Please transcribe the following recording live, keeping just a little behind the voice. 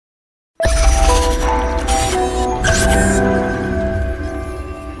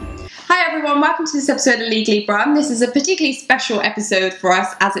welcome to this episode of Legally Brum. This is a particularly special episode for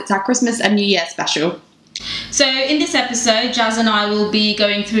us as it's our Christmas and New Year special. So in this episode, Jas and I will be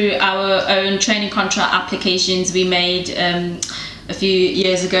going through our own training contract applications we made a few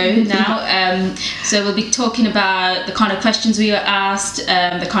years ago now. So we'll be talking about the kind of questions we were asked,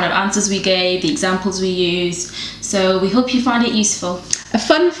 the kind of answers we gave, the examples we used. So we hope you find it useful. A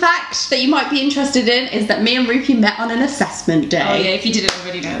fun fact that you might be interested in is that me and Rupi met on an assessment day. Oh yeah, if you didn't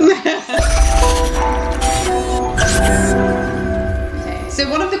already know that. So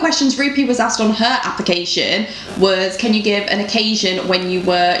one of the questions Rupi was asked on her application was, can you give an occasion when you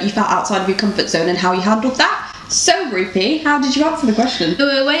felt outside of your comfort zone and how you handled that? So Rupi, how did you answer the question?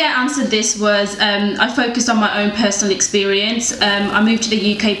 The way I answered this was I focused on my own personal experience. I moved to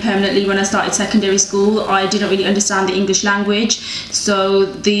the UK permanently when I started secondary school. I didn't really understand the English language, so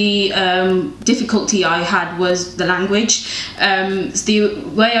the difficulty I had was the language. The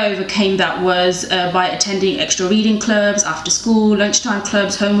way I overcame that was by attending extra reading clubs, after school, lunchtime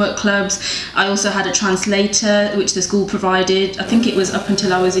clubs, homework clubs. I also had a translator which the school provided. I think it was up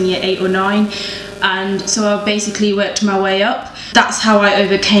until I was in year 8 or 9. And so I basically worked my way up. That's how I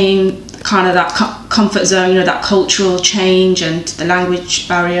overcame kind of that comfort zone, or that cultural change and the language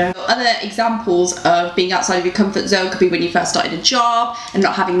barrier. Other examples of being outside of your comfort zone could be when you first started a job and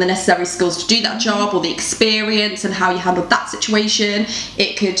not having the necessary skills to do that job, or the experience and how you handled that situation.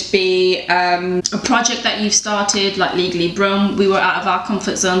 It could be a project that you've started, like Legally Brum. We were out of our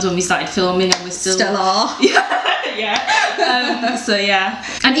comfort zones when we started filming, and we're still are. Yeah. So yeah,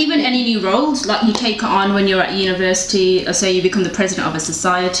 and even any new roles like you take on when you're at university, or say you become the president of a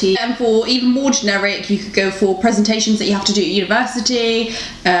society. And for even more generic, you could go for presentations that you have to do at university,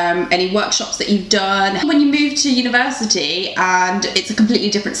 any workshops that you've done. When you move to university and it's a completely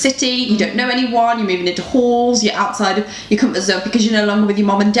different city, you don't know anyone, you're moving into halls, you're outside of your comfort zone because you're no longer with your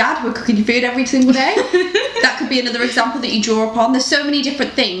mom and dad who are cooking your food every single day. That could be another example that you draw upon. There's so many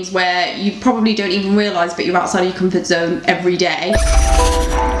different things where you probably don't even realise, but you're outside of your comfort zone every day.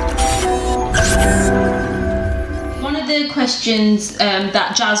 One of the questions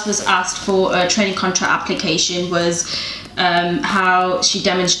that Jas was asked for a training contract application was how she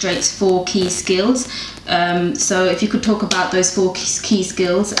demonstrates 4 key skills. So if you could talk about those 4 key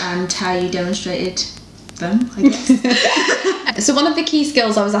skills and how you demonstrated them, I guess. So one of the key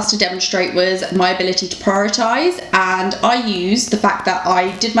skills I was asked to demonstrate was my ability to prioritise, and I used the fact that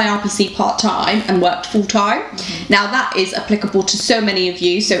I did my RPC part-time and worked full-time. Now that is applicable to so many of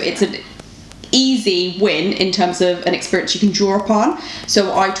you, so it's an easy win in terms of an experience you can draw upon.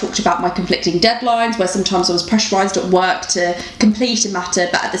 So I talked about my conflicting deadlines, where sometimes I was pressurised at work to complete a matter,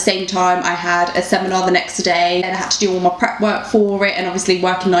 but at the same time I had a seminar the next day and I had to do all my prep work for it, and obviously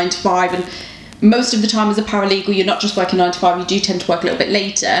working 9 to 5, and most of the time as a paralegal you're not just working 9 to 5, you do tend to work a little bit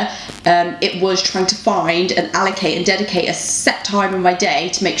later. It was trying to find and allocate and dedicate a set time in my day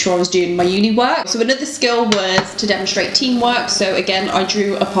to make sure I was doing my uni work. So another skill was to demonstrate teamwork. So again, I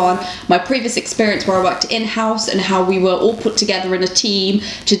drew upon my previous experience where I worked in-house and how we were all put together in a team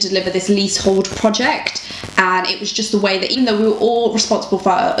to deliver this leasehold project. And it was just the way that even though we were all responsible for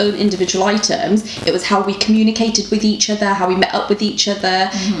our own individual items, it was how we communicated with each other, how we met up with each other,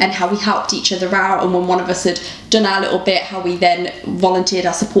 and how we helped each other out. And when one of us had done our little bit, how we then volunteered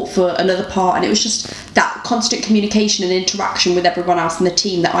our support for another part. And it was just that constant communication and interaction with everyone else in the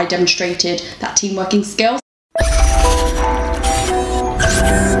team that I demonstrated that team working skill.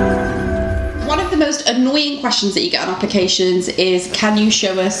 One of the most annoying questions that you get on applications is, can you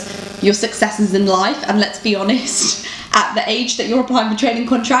show us your successes in life? And let's be honest, at the age that you're applying for training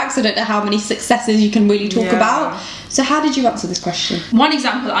contracts, I don't know how many successes you can really talk about. So how did you answer this question? One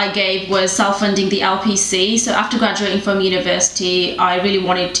example I gave was self-funding the LPC. So after graduating from university, I really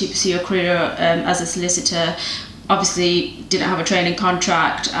wanted to pursue a career as a solicitor. Obviously didn't have a training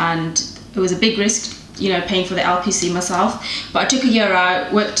contract, and it was a big risk, you know, paying for the LPC myself. But I took a year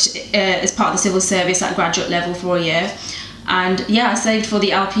out, worked as part of the civil service at graduate level for a year. And yeah, I saved for the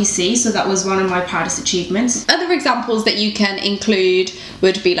LPC, so that was one of my proudest achievements. Other examples that you can include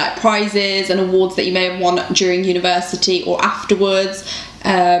would be like prizes and awards that you may have won during university or afterwards,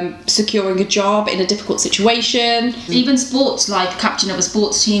 securing a job in a difficult situation. Even sports, like captain of a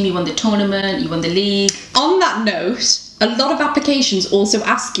sports team, you won the tournament, you won the league. On that note, a lot of applications also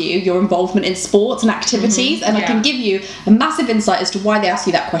ask you your involvement in sports and activities, and I can give you a massive insight as to why they ask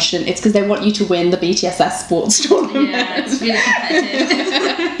you that question. It's because they want you to win the BTSS sports tournament. Yeah, it's really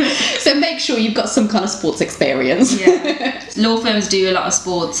competitive. So So make sure you've got some kind of sports experience. Yeah. Law firms do a lot of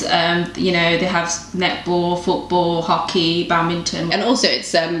sports. You know, they have netball, football, hockey, badminton. And also it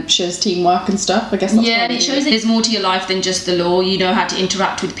shows teamwork and stuff, I guess. That's it shows there's more to your life than just the law. You know how to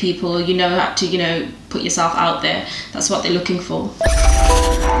interact with people. You know how to, you know, put yourself out there. That's what they're looking for.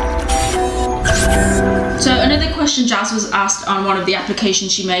 So another question Jas was asked on one of the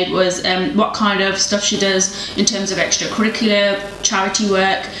applications she made was what kind of stuff she does in terms of extracurricular, charity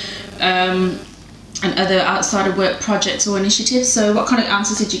work, and other outside of work projects or initiatives. So what kind of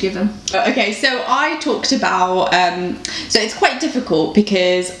answers did you give them? Okay, so I talked about, so it's quite difficult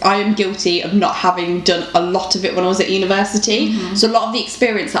because I am guilty of not having done a lot of it when I was at university. So a lot of the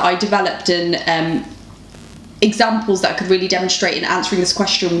experience that I developed and examples that I could really demonstrate in answering this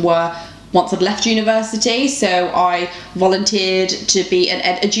question were once I'd left university. So I volunteered to be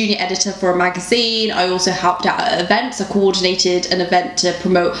a junior editor for a magazine. I also helped out at events. I coordinated an event to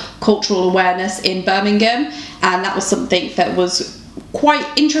promote cultural awareness in Birmingham, and that was something that was quite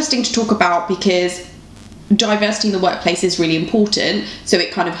interesting to talk about because diversity in the workplace is really important, so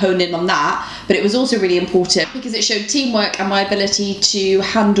it kind of honed in on that. But it was also really important because it showed teamwork and my ability to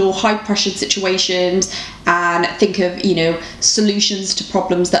handle high pressured situations and think of, you know, solutions to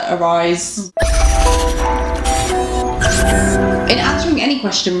problems that arise. In answering any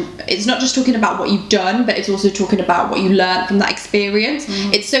question, it's not just talking about what you've done, but it's also talking about what you learned from that experience.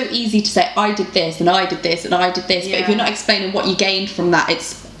 It's so easy to say, I did this and I did this and I did this, but if you're not explaining what you gained from that,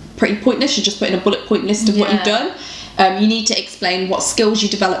 it's pretty pointless. You're just putting a bullet point list of what you've done. You need to explain what skills you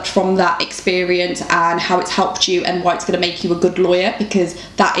developed from that experience and how it's helped you and why it's going to make you a good lawyer, because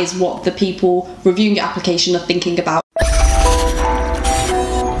that is what the people reviewing your application are thinking about.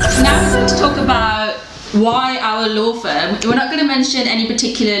 Now we're going to talk about why our law firm. We're not going to mention any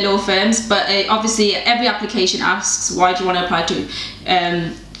particular law firms, but obviously every application asks, why do you want to apply to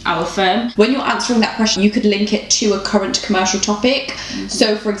our firm? When you're answering that question, you could link it to a current commercial topic.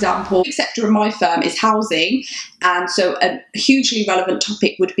 So for example, the sector of my firm is housing, and so a hugely relevant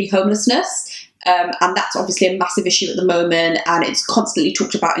topic would be homelessness. And that's obviously a massive issue at the moment, and it's constantly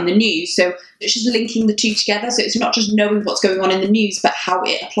talked about in the news. So it's just linking the two together. So it's not just knowing what's going on in the news, but how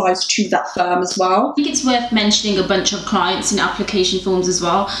it applies to that firm as well. I think it's worth mentioning a bunch of clients in application forms as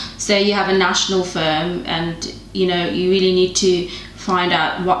well. Say you have a national firm and, you know, you really need to find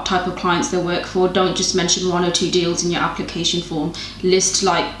out what type of clients they work for. Don't just mention one or two deals in your application form. List,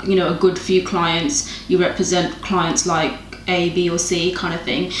 like, you know, a good few clients. You represent clients like A, B or C kind of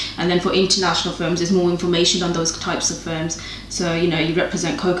thing. And then for international firms, there's more information on those types of firms. So, you know, you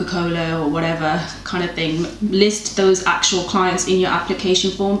represent Coca-Cola or whatever kind of thing. List those actual clients in your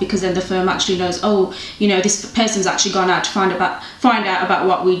application form, because then the firm actually knows, oh, you know, this person's actually gone out to find out about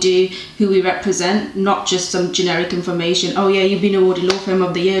what we do, who we represent, not just some generic information. Oh yeah, you've been awarded Law Firm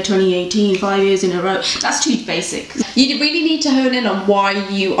of the Year 2018, 5 years in a row. That's too basic. You really need to hone in on why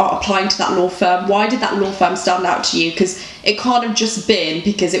you are applying to that law firm. Why did that law firm stand out to you? Because it can't have just been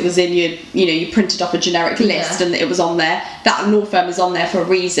because it was in your, you know, you printed off a generic list and it was on there. That law firm is on there for a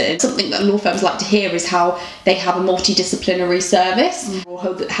reason. Something that law firms like to hear is how they have a multidisciplinary service, or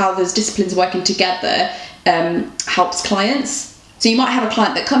how those disciplines working together helps clients. So you might have a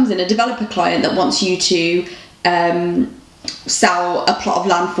client that comes in, a developer client that wants you to sell a plot of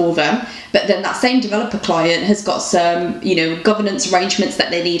land for them, but then that same developer client has got some, you know, governance arrangements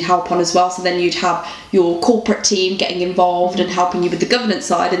that they need help on as well. So then you'd have your corporate team getting involved and helping you with the governance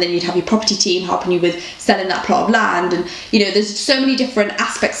side, and then you'd have your property team helping you with selling that plot of land. And, you know, there's so many different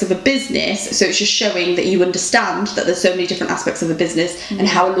aspects of a business, so it's just showing that you understand that there's so many different aspects of a business and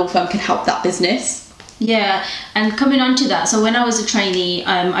how a law firm can help that business. Yeah, and coming on to that, so when I was a trainee,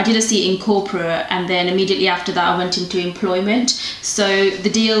 I did a seat in corporate, and then immediately after that I went into employment. So the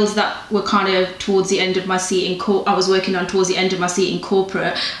deals that were kind of towards the end of my seat in I was working on towards the end of my seat in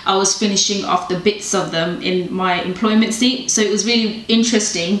corporate, I was finishing off the bits of them in my employment seat. So it was really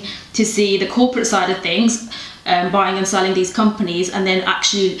interesting to see the corporate side of things, buying and selling these companies, and then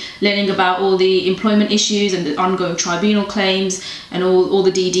actually learning about all the employment issues and the ongoing tribunal claims and all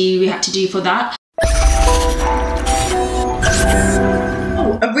the DD we had to do for that.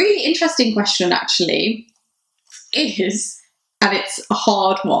 A really interesting question actually is, and it's a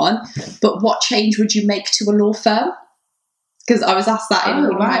hard one, but what change would you make to a law firm? Because I was asked that in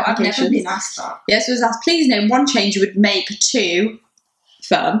one of my applications. I've never been asked that. Yes, I was asked, please name one change you would make to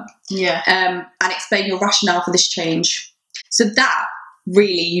firm. Yeah. And explain your rationale for this change. So that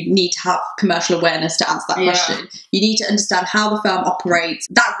really you need to have commercial awareness to answer that question. You need to understand how the firm operates.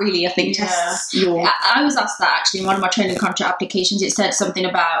 That really, I think, tests your... I was asked that actually in one of my training contract applications. It said something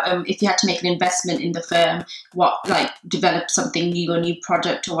about if you had to make an investment in the firm, what, like, develop something new, a new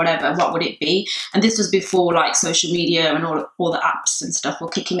product or whatever, what would it be? And this was before, like, social media and all the apps and stuff were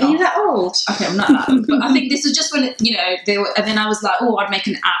kicking off. Are you that old? Okay, I'm not that old. But I think this was just when, you know, they were, and then I was like, oh, I'd make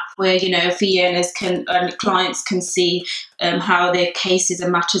an app where, you know, fee earners can, and clients can see how their cases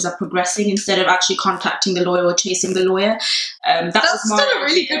and matters are progressing instead of actually contacting the lawyer or chasing the lawyer. That's still a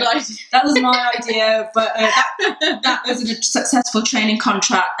really good idea. That was my idea, but that wasn't a successful training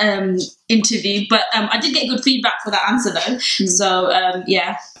contract interview. But I did get good feedback for that answer though. So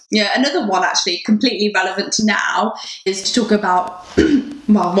yeah. Yeah, another one actually completely relevant to now is to talk about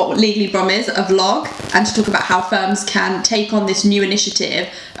well, what Legally Brum is, a vlog, and to talk about how firms can take on this new initiative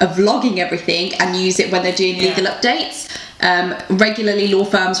of vlogging everything and use it when they're doing legal updates. Regularly, law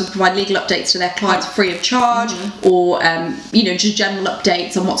firms will provide legal updates to their clients free of charge, or you know, just general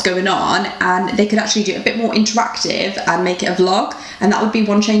updates on what's going on, and they could actually do it a bit more interactive and make it a vlog, and that would be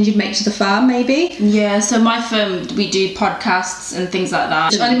one change you'd make to the firm, maybe. Yeah, so my firm, we do podcasts and things like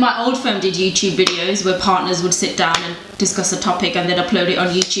that. I mean, my old firm did YouTube videos where partners would sit down and discuss a topic and then upload it on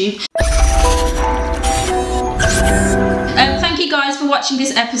YouTube. Thank you guys for watching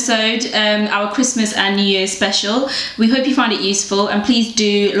this episode, our Christmas and New Year's special. We hope you find it useful, and please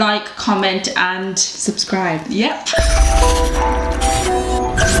do like, comment and subscribe. Yep.